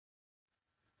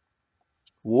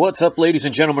What's up, ladies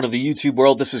and gentlemen of the YouTube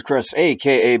world? This is Chris,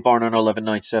 aka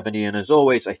Barnon11970, and as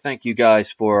always, I thank you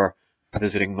guys for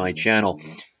visiting my channel.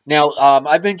 Now,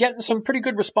 I've been getting some pretty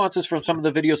good responses from some of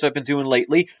the videos I've been doing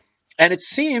lately, and it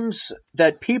seems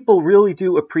that people really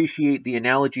do appreciate the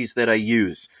analogies that I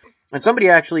use. And somebody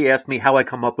actually asked me how I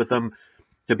come up with them.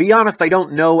 To be honest, I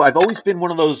don't know. I've always been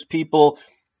one of those people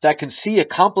that can see a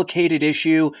complicated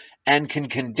issue and can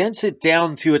condense it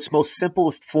down to its most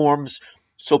simplest forms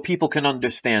so people can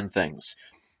understand things.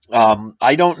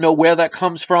 I don't know where that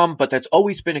comes from, but that's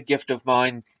always been a gift of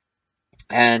mine.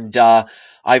 And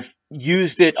I've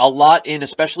used it a lot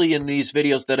especially in these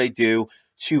videos that I do,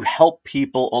 to help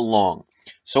people along.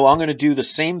 So I'm going to do the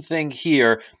same thing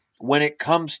here when it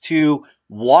comes to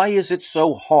why is it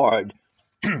so hard,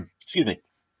 excuse me,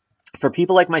 for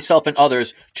people like myself and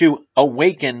others to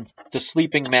awaken the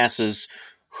sleeping masses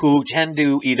who tend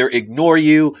to either ignore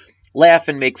you, laugh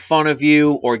and make fun of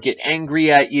you, or get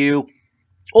angry at you.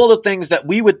 All the things that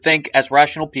we would think as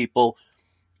rational people,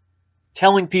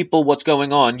 telling people what's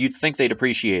going on, you'd think they'd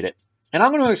appreciate it. And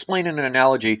I'm going to explain in an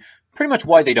analogy pretty much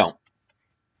why they don't.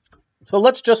 So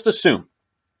let's just assume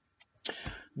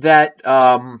that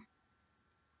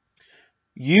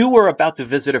you were about to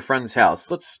visit a friend's house.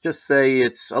 Let's just say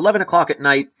it's 11 o'clock at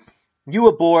night. You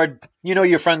were bored. You know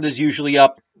your friend is usually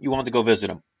up. You wanted to go visit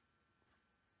him.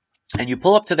 And you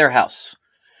pull up to their house,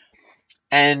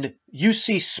 and you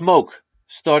see smoke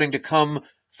starting to come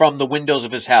from the windows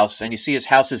of his house, and you see his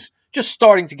house is just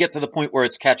starting to get to the point where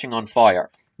it's catching on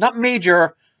fire. Not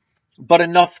major, but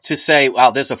enough to say,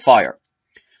 wow, there's a fire.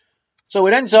 So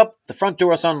it ends up, the front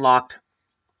door is unlocked.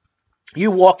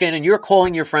 You walk in, and you're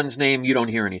calling your friend's name. You don't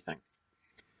hear anything.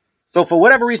 So for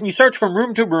whatever reason, you search from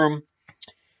room to room,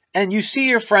 and you see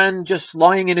your friend just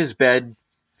lying in his bed,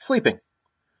 sleeping.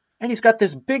 And he's got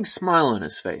this big smile on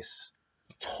his face,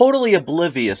 totally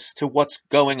oblivious to what's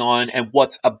going on and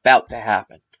what's about to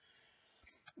happen.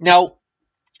 Now,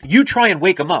 you try and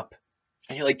wake him up.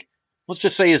 And you're like, let's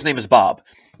just say his name is Bob.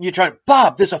 You're trying,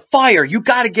 Bob, there's a fire. You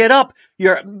got to get up.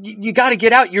 You got to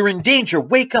get out. You're in danger.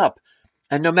 Wake up.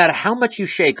 And no matter how much you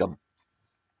shake him,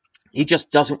 he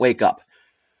just doesn't wake up.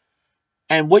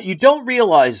 And what you don't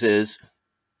realize is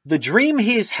the dream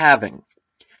he's having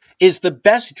is the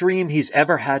best dream he's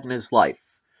ever had in his life.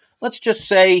 Let's just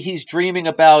say he's dreaming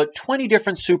about 20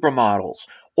 different supermodels,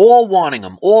 all wanting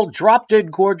him, all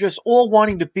drop-dead gorgeous, all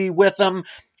wanting to be with him,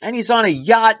 and he's on a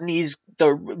yacht, and he's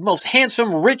the most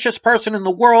handsome, richest person in the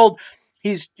world.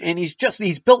 He's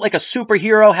built like a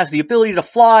superhero, has the ability to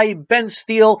fly, bend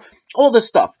steel, all this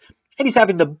stuff. And he's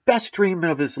having the best dream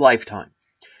of his lifetime.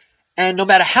 And no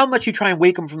matter how much you try and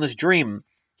wake him from this dream,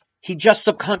 he just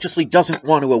subconsciously doesn't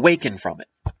want to awaken from it.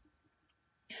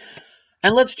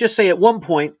 And let's just say at one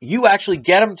point, you actually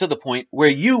get him to the point where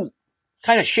you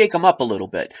kind of shake him up a little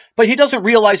bit. But he doesn't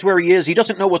realize where he is. He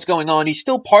doesn't know what's going on. He's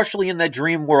still partially in that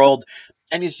dream world.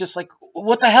 And he's just like,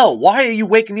 what the hell? Why are you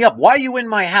waking me up? Why are you in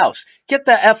my house? Get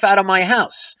the F out of my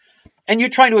house. And you're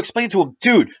trying to explain to him,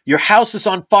 dude, your house is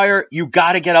on fire. You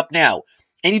got to get up now.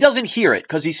 And he doesn't hear it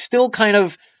because he's still kind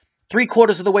of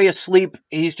 3/4 of the way asleep.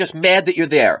 He's just mad that you're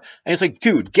there. And he's like,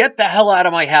 dude, get the hell out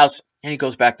of my house. And he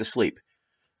goes back to sleep.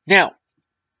 Now,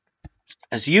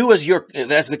 as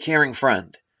the caring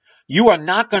friend, you are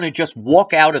not going to just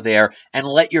walk out of there and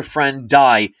let your friend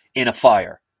die in a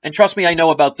fire. And trust me, I know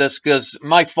about this because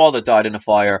my father died in a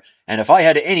fire. And if I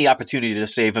had any opportunity to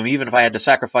save him, even if I had to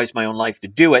sacrifice my own life to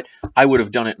do it, I would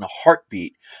have done it in a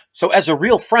heartbeat. So as a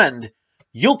real friend,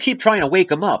 you'll keep trying to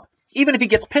wake him up. Even if he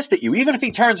gets pissed at you, even if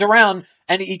he turns around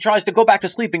and he tries to go back to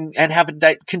sleeping and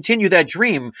continue that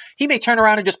dream, he may turn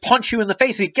around and just punch you in the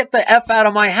face. Get the F out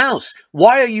of my house.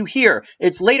 Why are you here?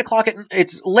 It's late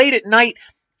at night.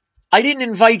 I didn't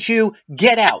invite you.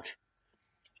 Get out.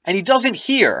 And he doesn't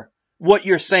hear what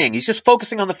you're saying. He's just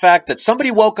focusing on the fact that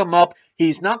somebody woke him up.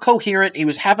 He's not coherent. He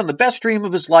was having the best dream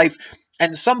of his life,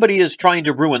 and somebody is trying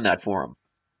to ruin that for him.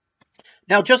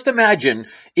 Now, just imagine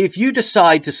if you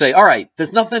decide to say, all right,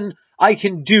 there's nothing I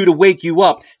can do to wake you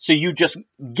up. So you just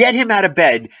get him out of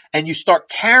bed and you start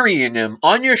carrying him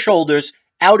on your shoulders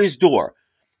out his door.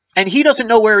 And he doesn't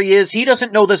know where he is. He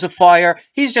doesn't know there's a fire.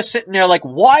 He's just sitting there like,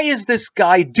 why is this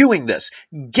guy doing this?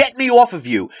 Get me off of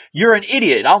you. You're an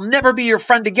idiot. I'll never be your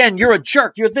friend again. You're a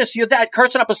jerk. You're this, you're that,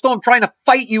 cursing up a storm, trying to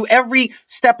fight you every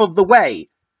step of the way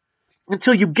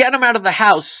until you get him out of the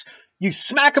house. You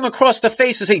smack him across the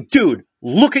face and say, dude,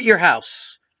 look at your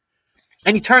house.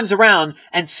 And he turns around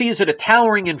and sees it a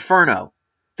towering inferno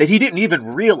that he didn't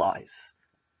even realize.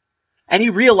 And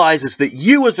he realizes that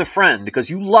you as a friend,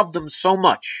 because you loved him so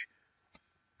much,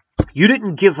 you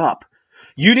didn't give up.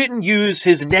 You didn't use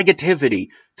his negativity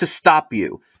to stop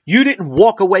you. You didn't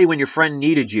walk away when your friend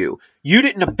needed you. You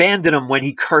didn't abandon him when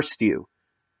he cursed you.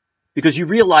 Because you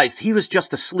realized he was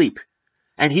just asleep.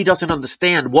 And he doesn't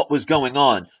understand what was going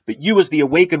on. But you as the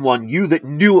awakened one, you that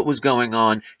knew what was going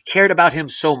on, cared about him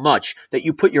so much that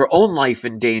you put your own life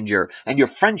in danger and your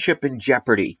friendship in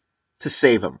jeopardy to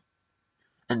save him.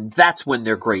 And that's when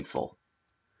they're grateful.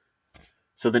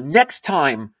 So the next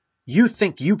time you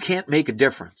think you can't make a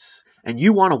difference and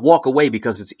you want to walk away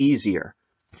because it's easier,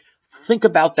 think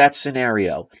about that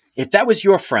scenario. If that was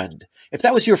your friend, if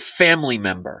that was your family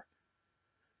member,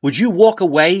 would you walk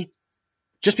away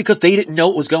just because they didn't know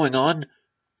what was going on?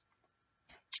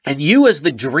 And you as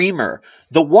the dreamer,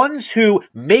 the ones who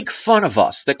make fun of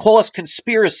us, that call us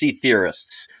conspiracy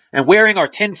theorists, and wearing our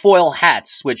tinfoil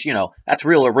hats, which, that's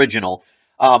real original,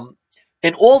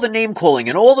 and all the name calling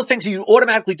and all the things that you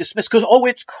automatically dismiss because, oh,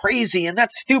 it's crazy and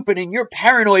that's stupid and you're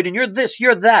paranoid and you're this,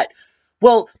 you're that.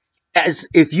 Well, as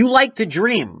if you like to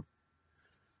dream,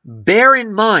 bear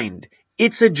in mind,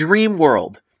 it's a dream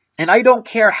world. And I don't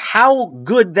care how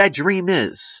good that dream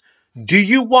is. Do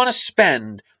you want to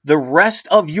spend the rest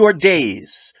of your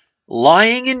days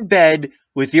lying in bed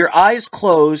with your eyes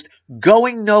closed,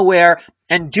 going nowhere,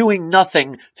 and doing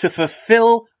nothing to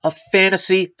fulfill a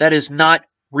fantasy that is not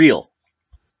real?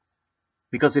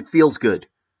 Because it feels good.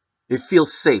 It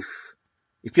feels safe.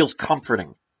 It feels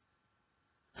comforting.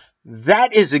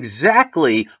 That is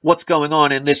exactly what's going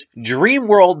on in this dream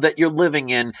world that you're living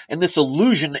in, and this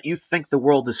illusion that you think the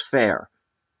world is fair.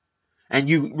 And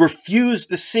you refuse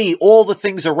to see all the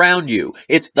things around you.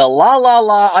 It's the la la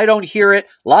la, I don't hear it.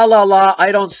 La la la,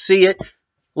 I don't see it.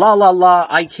 La la la,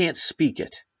 I can't speak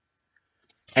it.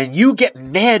 And you get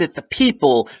mad at the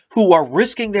people who are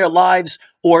risking their lives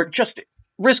or just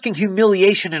risking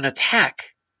humiliation and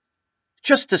attack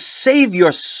just to save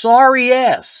your sorry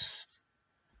ass,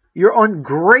 your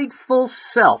ungrateful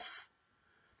self,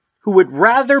 who would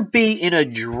rather be in a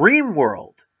dream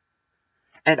world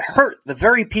and hurt the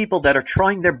very people that are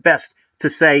trying their best to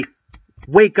say,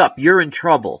 wake up, you're in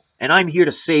trouble, and I'm here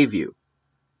to save you.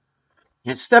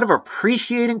 Instead of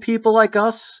appreciating people like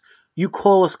us, you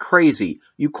call us crazy,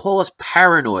 you call us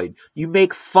paranoid, you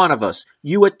make fun of us,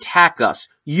 you attack us,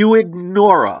 you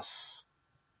ignore us.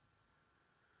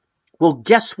 Well,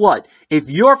 guess what? If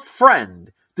your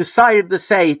friend decided to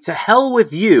say, to hell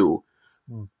with you,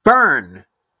 burn,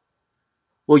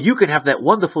 well, you can have that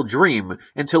wonderful dream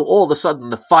until all of a sudden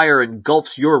the fire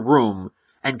engulfs your room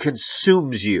and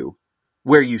consumes you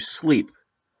where you sleep.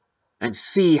 And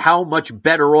see how much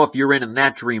better off you're in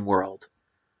that dream world.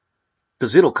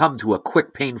 Because it'll come to a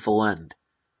quick, painful end.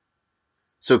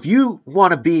 So if you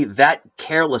want to be that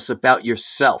careless about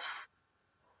yourself,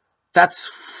 that's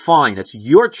fine. It's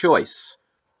your choice.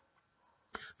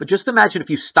 But just imagine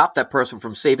if you stopped that person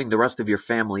from saving the rest of your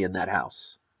family in that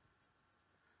house.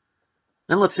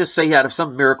 And let's just say out of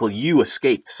some miracle you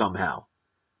escaped somehow,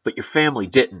 but your family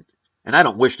didn't. And I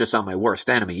don't wish this on my worst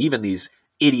enemy, even these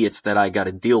idiots that I got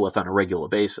to deal with on a regular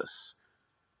basis.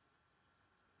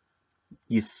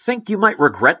 You think you might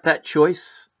regret that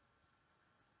choice?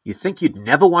 You think you'd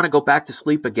never want to go back to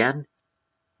sleep again?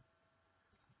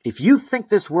 If you think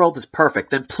this world is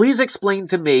perfect, then please explain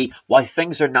to me why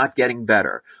things are not getting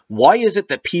better. Why is it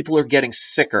that people are getting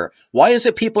sicker? Why is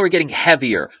it people are getting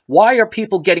heavier? Why are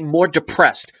people getting more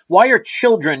depressed? Why are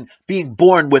children being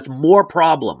born with more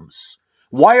problems?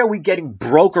 Why are we getting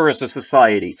broker as a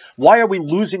society? Why are we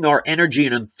losing our energy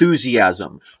and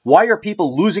enthusiasm? Why are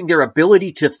people losing their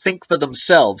ability to think for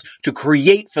themselves, to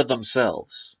create for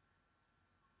themselves?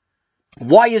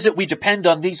 Why is it we depend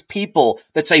on these people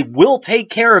that say, we'll take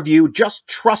care of you, just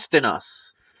trust in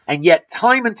us? And yet,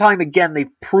 time and time again,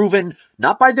 they've proven,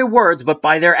 not by their words, but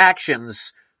by their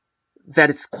actions, that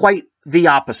it's quite the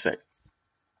opposite.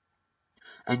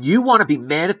 And you want to be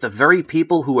mad at the very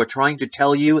people who are trying to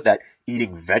tell you that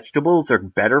eating vegetables are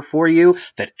better for you,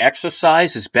 that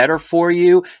exercise is better for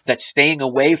you, that staying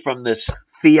away from this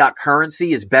fiat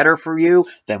currency is better for you,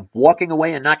 that walking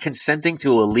away and not consenting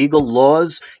to illegal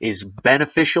laws is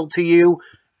beneficial to you,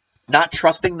 not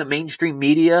trusting the mainstream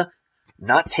media,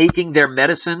 not taking their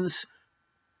medicines,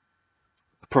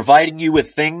 providing you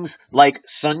with things like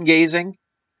sun gazing,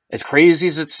 as crazy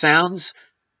as it sounds.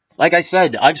 Like I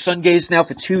said, I've sun gazed now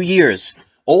for 2 years.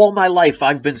 All my life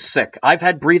I've been sick. I've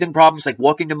had breathing problems like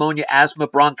walking pneumonia, asthma,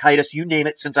 bronchitis, you name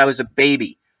it, since I was a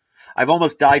baby. I've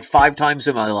almost died 5 times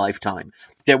in my lifetime.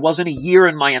 There wasn't a year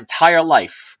in my entire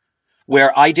life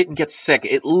where I didn't get sick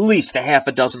at least a half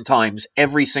a dozen times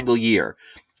every single year.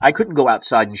 I couldn't go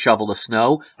outside and shovel the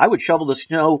snow. I would shovel the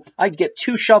snow, I'd get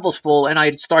 2 shovels full, and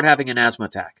I'd start having an asthma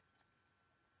attack.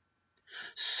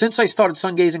 Since I started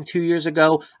sun gazing 2 years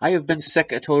ago, I have been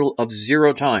sick a total of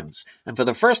 0 times. And for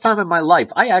the first time in my life,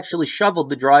 I actually shoveled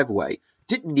the driveway.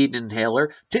 Didn't need an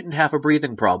inhaler, didn't have a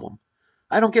breathing problem.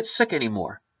 I don't get sick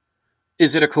anymore.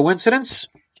 Is it a coincidence?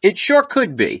 It sure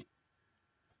could be.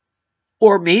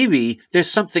 Or maybe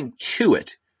there's something to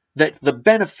it, that the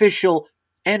beneficial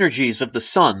energies of the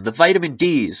sun, the vitamin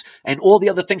Ds, and all the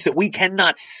other things that we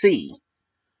cannot see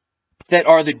that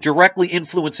are directly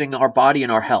influencing our body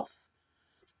and our health.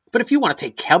 But if you want to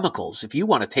take chemicals, if you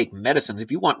want to take medicines,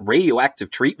 if you want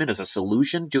radioactive treatment as a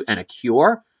solution and a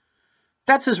cure,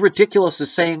 that's as ridiculous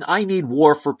as saying, I need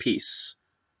war for peace.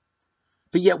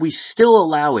 But yet we still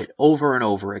allow it over and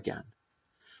over again.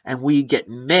 And we get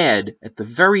mad at the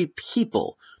very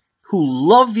people who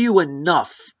love you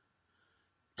enough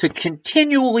to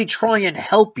continually try and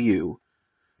help you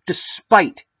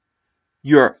despite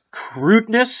your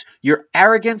crudeness, your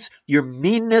arrogance, your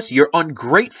meanness, your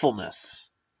ungratefulness.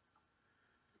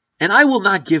 And I will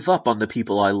not give up on the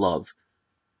people I love.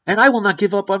 And I will not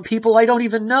give up on people I don't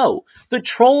even know. The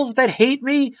trolls that hate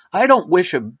me, I don't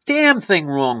wish a damn thing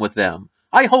wrong with them.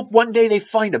 I hope one day they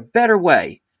find a better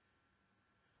way.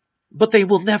 But they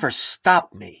will never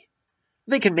stop me.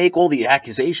 They can make all the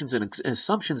accusations and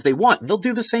assumptions they want, and they'll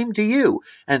do the same to you.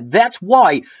 And that's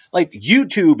why, like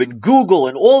YouTube and Google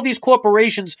and all these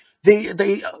corporations,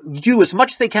 they do as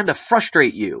much as they can to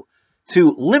frustrate you,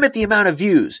 to limit the amount of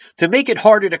views, to make it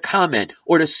harder to comment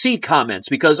or to see comments.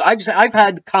 Because I've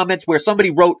had comments where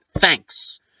somebody wrote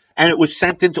thanks, and it was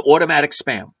sent into automatic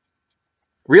spam.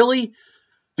 Really?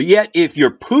 But yet, if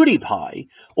you're PewDiePie,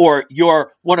 or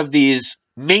you're one of these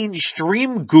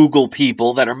mainstream Google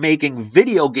people that are making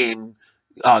video game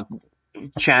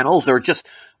channels, or just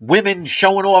women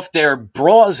showing off their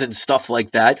bras and stuff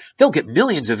like that, they'll get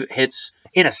millions of hits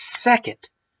in a second.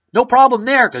 No problem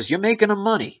there, because you're making them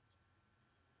money.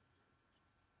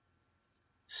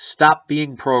 Stop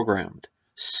being programmed.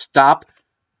 Stop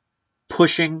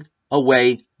pushing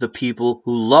away the people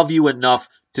who love you enough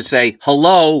to say,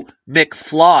 hello,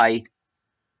 McFly.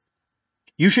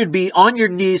 You should be on your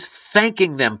knees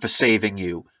thanking them for saving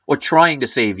you or trying to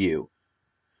save you.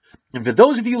 And for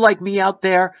those of you like me out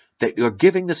there that are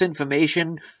giving this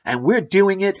information and we're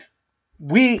doing it,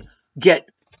 we get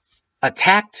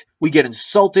attacked, we get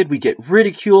insulted, we get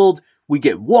ridiculed, we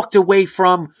get walked away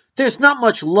from. There's not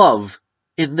much love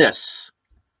in this.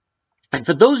 And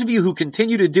for those of you who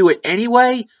continue to do it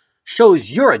anyway, shows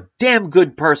you're a damn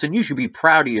good person. You should be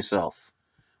proud of yourself.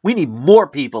 We need more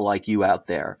people like you out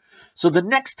there. So the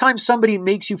next time somebody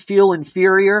makes you feel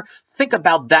inferior, think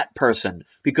about that person.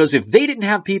 Because if they didn't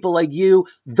have people like you,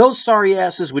 those sorry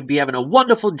asses would be having a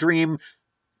wonderful dream,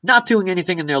 not doing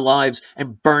anything in their lives,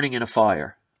 and burning in a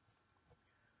fire.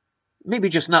 Maybe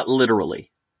just not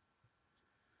literally.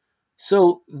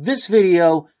 So this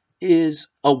video is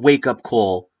a wake-up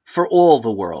call for all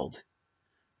the world.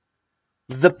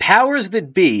 The powers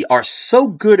that be are so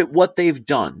good at what they've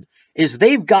done, is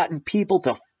they've gotten people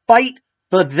to fight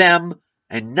for them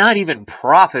and not even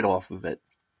profit off of it.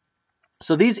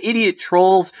 So these idiot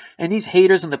trolls and these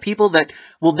haters and the people that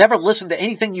will never listen to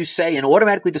anything you say and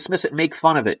automatically dismiss it and make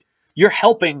fun of it, you're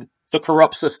helping the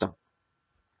corrupt system.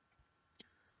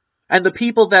 And the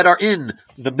people that are in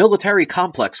the military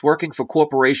complex working for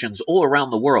corporations all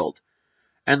around the world,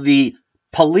 and the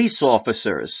police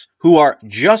officers who are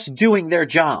just doing their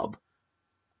job,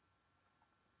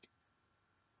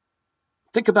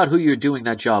 think about who you're doing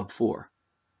that job for.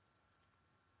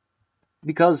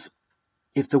 Because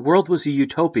if the world was a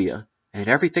utopia and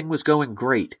everything was going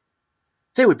great,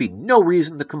 there would be no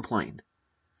reason to complain.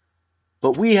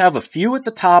 But we have a few at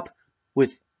the top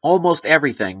with almost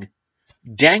everything,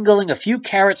 dangling a few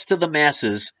carrots to the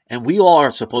masses, and we all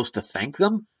are supposed to thank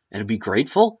them and be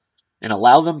grateful and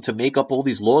allow them to make up all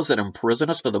these laws that imprison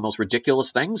us for the most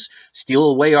ridiculous things,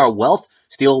 steal away our wealth,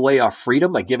 steal away our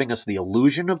freedom by giving us the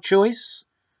illusion of choice.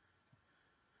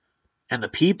 And the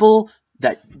people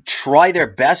that try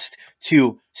their best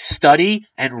to study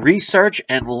and research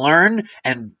and learn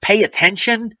and pay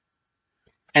attention,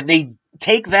 and they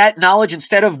take that knowledge,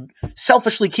 instead of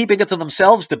selfishly keeping it to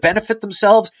themselves to benefit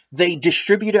themselves, they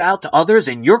distribute it out to others,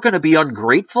 and you're going to be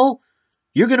ungrateful?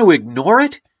 You're going to ignore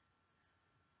it?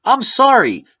 I'm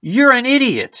sorry, you're an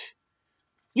idiot.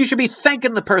 You should be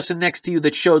thanking the person next to you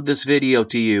that showed this video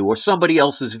to you, or somebody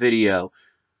else's video.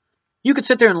 You could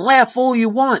sit there and laugh all you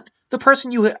want. The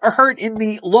person you hurt in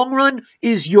the long run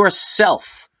is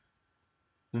yourself.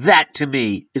 That, to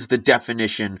me, is the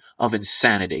definition of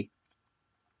insanity.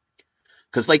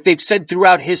 Because like they've said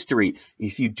throughout history,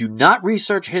 if you do not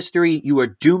research history, you are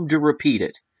doomed to repeat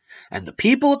it. And the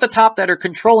people at the top that are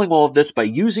controlling all of this by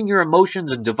using your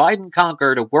emotions and divide and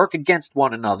conquer to work against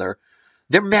one another,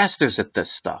 they're masters at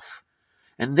this stuff.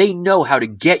 And they know how to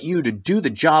get you to do the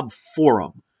job for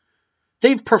them.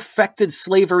 They've perfected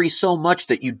slavery so much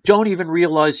that you don't even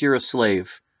realize you're a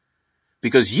slave.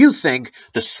 Because you think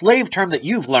the slave term that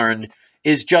you've learned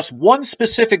is just one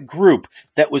specific group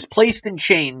that was placed in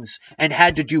chains and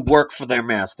had to do work for their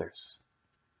masters.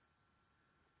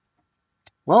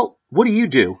 Well, what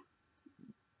do?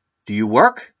 Do you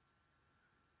work?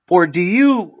 Or do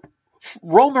you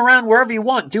roam around wherever you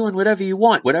want, doing whatever you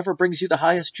want, whatever brings you the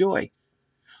highest joy?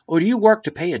 Or do you work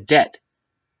to pay a debt?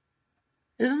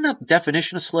 Isn't that the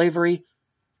definition of slavery?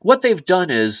 What they've done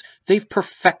is they've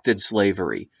perfected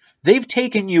slavery. They've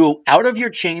taken you out of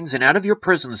your chains and out of your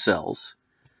prison cells.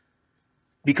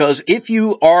 Because if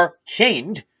you are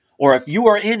chained, or if you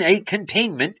are in a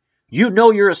containment, you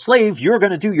know you're a slave, you're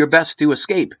going to do your best to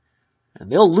escape.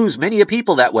 And they'll lose many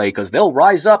people that way because they'll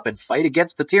rise up and fight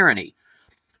against the tyranny.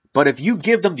 But if you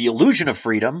give them the illusion of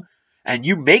freedom, and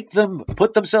you make them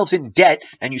put themselves in debt,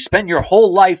 and you spend your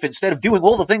whole life, instead of doing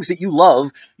all the things that you love,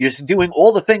 you're doing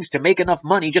all the things to make enough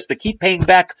money just to keep paying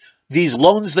back these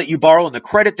loans that you borrow and the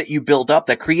credit that you build up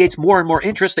that creates more and more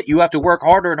interest that you have to work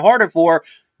harder and harder for,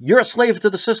 you're a slave to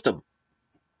the system.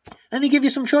 And they give you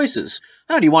some choices.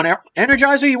 Oh, do you want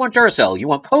Energizer? You want Duracell? You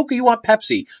want Coke? Or you want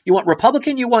Pepsi? You want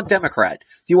Republican? You want Democrat?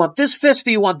 Do you want this fist?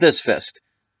 Or you want this fist?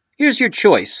 Here's your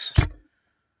choice.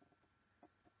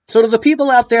 So to the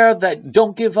people out there that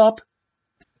don't give up,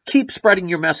 keep spreading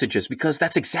your messages, because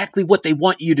that's exactly what they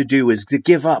want you to do, is to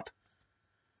give up.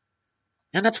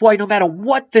 And that's why no matter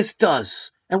what this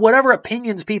does, and whatever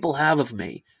opinions people have of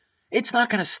me, it's not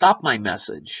going to stop my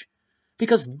message.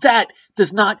 Because that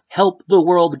does not help the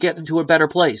world get into a better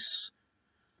place.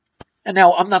 And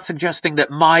now, I'm not suggesting that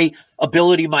my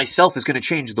ability myself is going to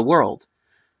change the world.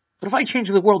 But if I change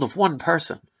the world of one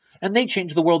person, and they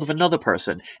change the world of another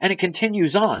person, and it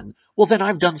continues on, well, then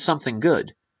I've done something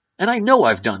good. And I know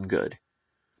I've done good.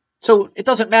 So it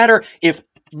doesn't matter if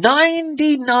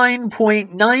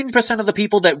 99.9% of the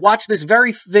people that watch this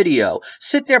very video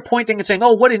sit there pointing and saying,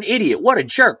 oh, what an idiot, what a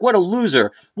jerk, what a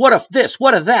loser, what a this,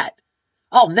 what a that.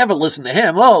 I'll never listen to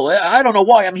him. Oh, I don't know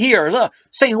why I'm here,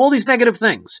 saying all these negative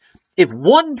things. If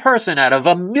one person out of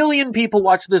 1 million people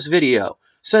watch this video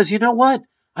says, you know what?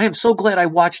 I am so glad I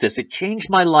watched this. It changed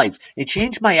my life. It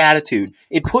changed my attitude.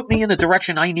 It put me in the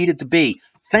direction I needed to be.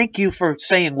 Thank you for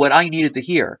saying what I needed to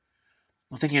hear.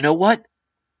 Well, then you know what?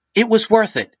 It was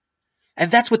worth it. And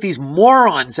that's what these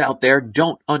morons out there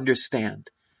don't understand.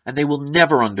 And they will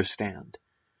never understand.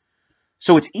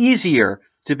 So it's easier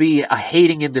to be a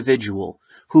hating individual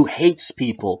who hates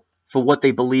people for what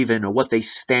they believe in or what they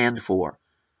stand for.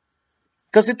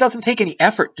 Because it doesn't take any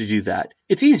effort to do that.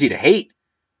 It's easy to hate.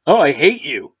 Oh, I hate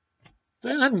you.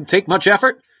 That doesn't take much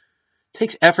effort. It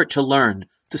takes effort to learn,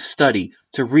 to study,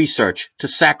 to research, to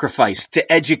sacrifice,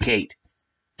 to educate,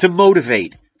 to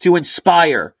motivate, to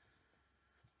inspire.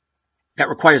 That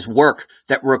requires work.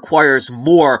 That requires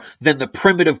more than the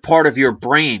primitive part of your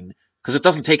brain. Because it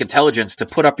doesn't take intelligence to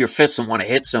put up your fists and want to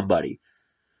hit somebody.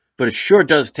 But it sure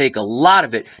does take a lot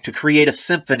of it to create a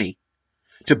symphony,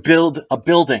 to build a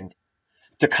building,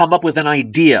 to come up with an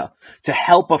idea, to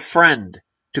help a friend,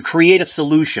 to create a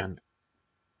solution.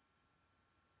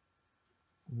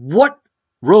 What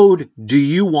road do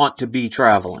you want to be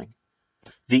traveling?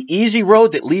 The easy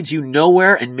road that leads you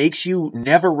nowhere and makes you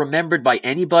never remembered by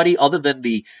anybody other than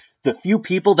the few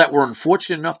people that were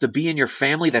unfortunate enough to be in your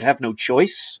family that have no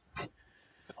choice?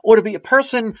 Or to be a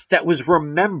person that was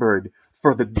remembered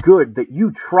for the good that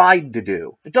you tried to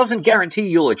do? It doesn't guarantee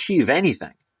you'll achieve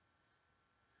anything.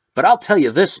 But I'll tell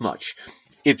you this much.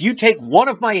 If you take one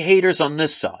of my haters on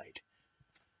this side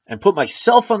and put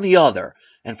myself on the other,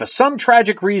 and for some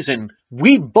tragic reason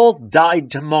we both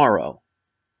died tomorrow,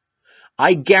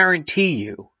 I guarantee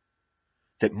you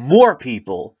that more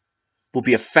people will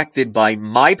be affected by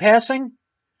my passing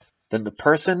than the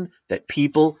person that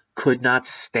people could not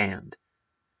stand.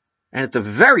 And at the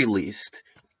very least,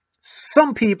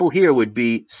 some people here would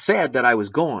be sad that I was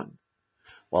gone.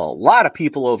 Well, a lot of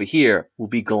people over here will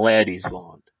be glad he's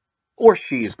gone. Or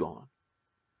she's gone.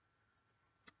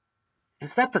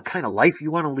 Is that the kind of life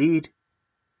you want to lead?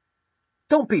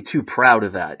 Don't be too proud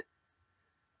of that.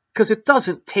 Because it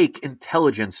doesn't take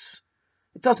intelligence.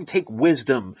 It doesn't take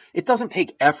wisdom. It doesn't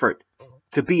take effort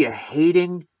to be a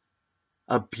hating,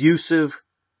 abusive,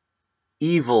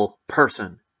 evil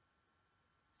person.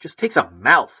 It just takes a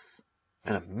mouth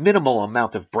and a minimal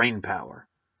amount of brain power.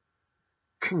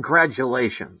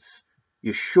 Congratulations.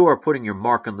 You're sure putting your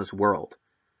mark on this world.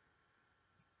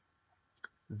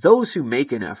 Those who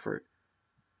make an effort,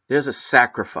 There's a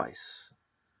sacrifice.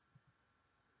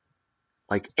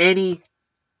 Like any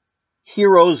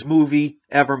hero's movie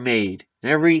ever made,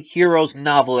 every hero's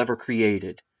novel ever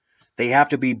created, they have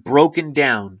to be broken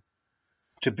down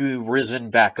to be risen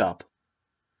back up.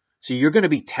 So you're going to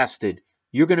be tested.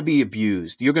 You're going to be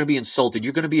abused. You're going to be insulted.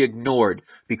 You're going to be ignored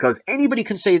because anybody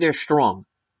can say they're strong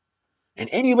and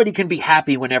anybody can be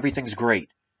happy when everything's great.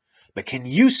 But can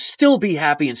you still be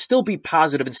happy and still be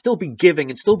positive and still be giving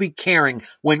and still be caring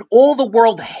when all the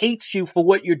world hates you for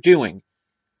what you're doing?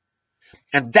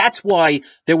 And that's why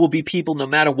there will be people, no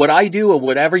matter what I do or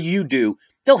whatever you do,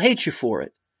 they'll hate you for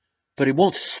it. But it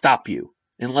won't stop you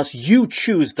unless you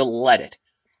choose to let it.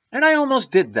 And I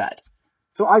almost did that.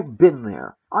 So I've been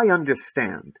there. I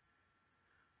understand.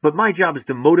 But my job is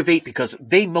to motivate because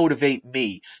they motivate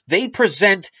me. They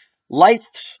present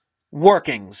life's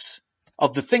workings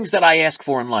of the things that I ask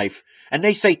for in life. And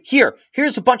they say,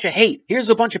 here's a bunch of hate. Here's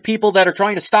a bunch of people that are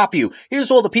trying to stop you. Here's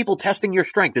all the people testing your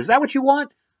strength. Is that what you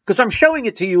want? Because I'm showing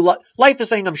it to you. Life is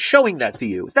saying I'm showing that to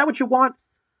you. Is that what you want?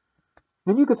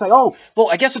 Then you could say, oh, well,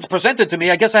 I guess it's presented to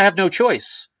me. I guess I have no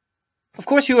choice. Of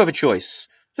course you have a choice.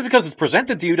 Just because it's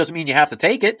presented to you doesn't mean you have to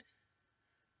take it.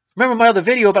 Remember my other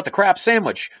video about the crap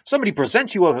sandwich. Somebody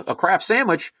presents you a crap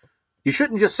sandwich. You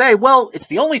shouldn't just say, well, it's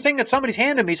the only thing that somebody's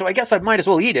handed me, so I guess I might as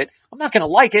well eat it. I'm not going to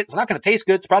like it. It's not going to taste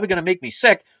good. It's probably going to make me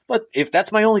sick. But if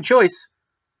that's my only choice,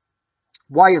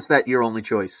 why is that your only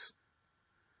choice?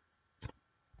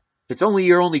 It's only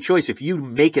your only choice if you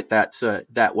make it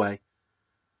that way.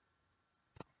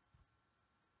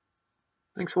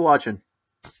 Thanks for watching.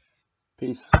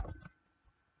 Peace.